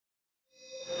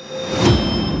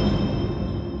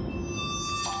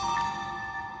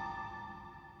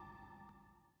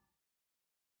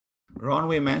Ron,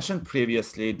 we mentioned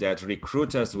previously that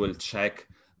recruiters will check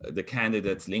the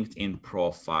candidate's LinkedIn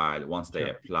profile once they Sure.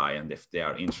 apply and if they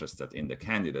are interested in the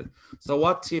candidate. So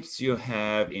what tips you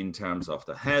have in terms of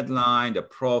the headline, the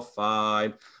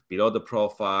profile, below the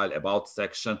profile, about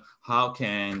section? How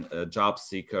can job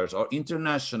seekers or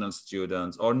international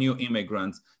students or new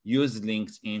immigrants use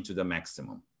LinkedIn to the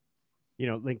maximum? You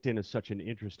know, LinkedIn is such an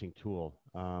interesting tool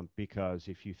because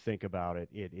if you think about it,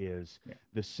 it is Yeah.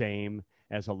 the same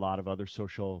as a lot of other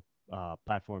social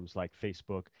platforms like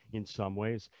Facebook in some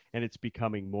ways. And it's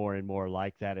becoming more and more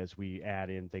like that as we add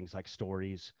in things like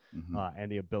stories Mm-hmm. and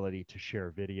the ability to share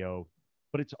video.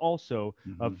 But it's also a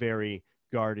Mm-hmm. very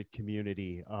guarded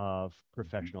community of Mm-hmm.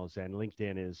 professionals. And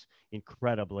LinkedIn is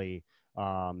incredibly,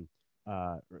 um,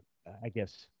 uh, I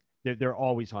guess, they're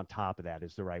always on top of that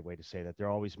is the right way to say that. They're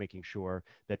always making sure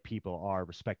that people are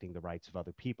respecting the rights of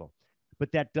other people.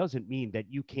 But that doesn't mean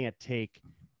that you can't take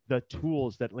the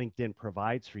tools that LinkedIn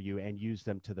provides for you and use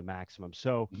them to the maximum.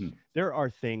 So Mm-hmm. there are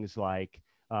things like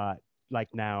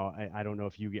now, I don't know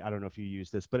if you, I don't know if you use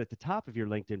this, but at the top of your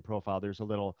LinkedIn profile, there's a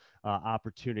little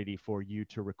opportunity for you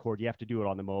to record. You have to do it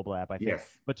on the mobile app, I think,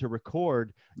 Yes. but to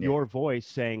record Yeah. your voice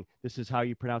saying, this is how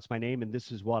you pronounce my name and this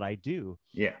is what I do.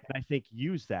 Yeah. And I think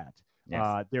use that.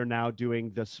 Yes. They're now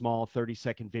doing the small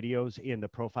 30-second videos in the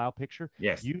profile picture.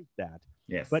 Yes. Use that,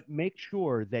 Yes. but make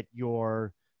sure that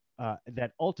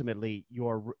that ultimately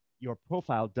your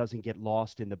profile doesn't get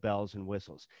lost in the bells and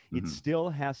whistles. It Mm-hmm. still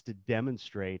has to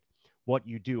demonstrate what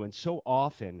you do. And so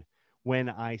often when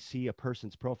I see a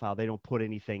person's profile, they don't put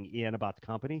anything in about the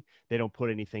company. They don't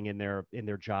put anything in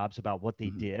their jobs about what they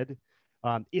Mm-hmm. did.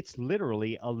 It's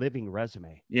literally a living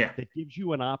resume Yeah. that gives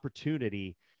you an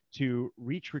opportunity to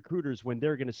reach recruiters when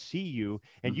they're going to see you.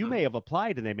 And you Mm-hmm. may have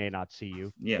applied and they may not see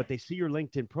you, Yeah. but they see your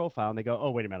LinkedIn profile and they go,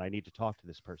 oh, wait a minute, I need to talk to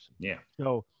this person. Yeah.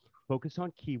 So focus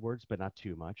on keywords, but not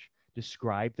too much.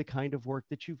 Describe the kind of work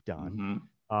that you've done.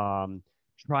 Mm-hmm. Um,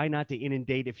 Try not to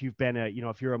inundate. If you've been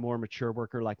if you're a more mature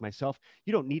worker like myself,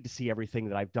 you don't need to see everything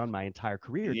that I've done my entire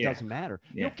career. It Yeah. doesn't matter.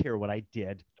 You Yeah. don't care what I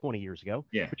did 20 years ago,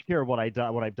 Yeah. but you care what I've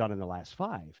done in the last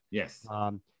 5. Yes.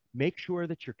 Um, Make sure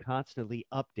that you're constantly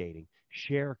updating,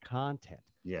 share content.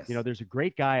 You know, Yes. there's a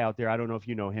great guy out there. I don't know if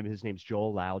you know him. His name's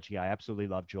Joel Lalgee. I absolutely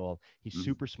love Joel. He's Mm-hmm.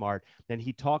 super smart. And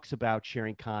he talks about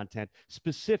sharing content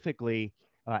specifically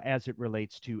as it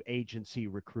relates to agency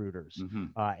recruiters Mm-hmm.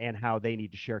 and how they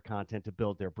need to share content to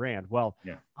build their brand. Well,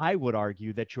 Yeah. I would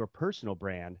argue that your personal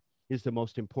brand is the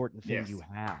most important thing you Yes.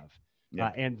 have.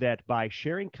 Yeah. And that by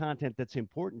sharing content that's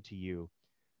important to you,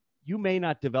 you may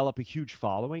not develop a huge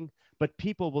following, but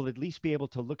people will at least be able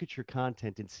to look at your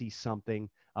content and see something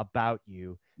about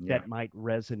you Yeah. that might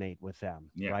resonate with them,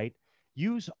 Yeah. right?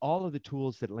 Use all of the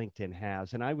tools that LinkedIn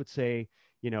has. And I would say,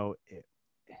 you know,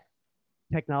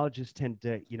 technologists tend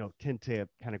to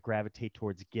kind of gravitate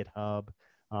towards GitHub,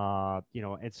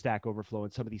 and Stack Overflow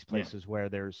and some of these Yeah. places where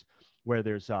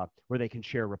they can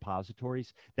share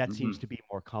repositories. That Mm-hmm. seems to be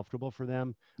more comfortable for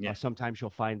them. Yeah. Sometimes you'll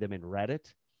find them in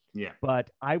Reddit, Yeah. but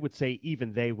I would say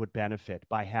even they would benefit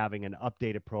by having an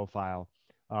updated profile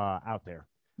out there.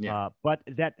 Yeah. But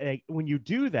that when you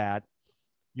do that,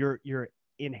 you're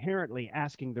inherently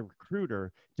asking the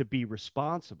recruiter to be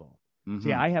responsible. See,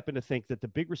 Mm-hmm. I happen to think that the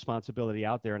big responsibility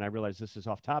out there, and I realize this is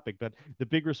off topic, but the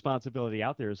big responsibility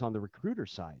out there is on the recruiter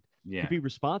side to Yeah. be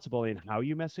responsible in how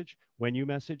you message, when you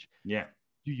message. Yeah.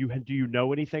 Do you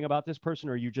know anything about this person,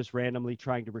 or are you just randomly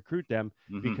trying to recruit them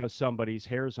Mm-hmm. because somebody's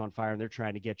hair is on fire and they're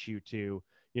trying to get you to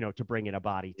bring in a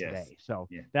body Yes. today? So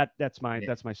Yeah. that's my Yeah.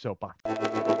 that's my soapbox.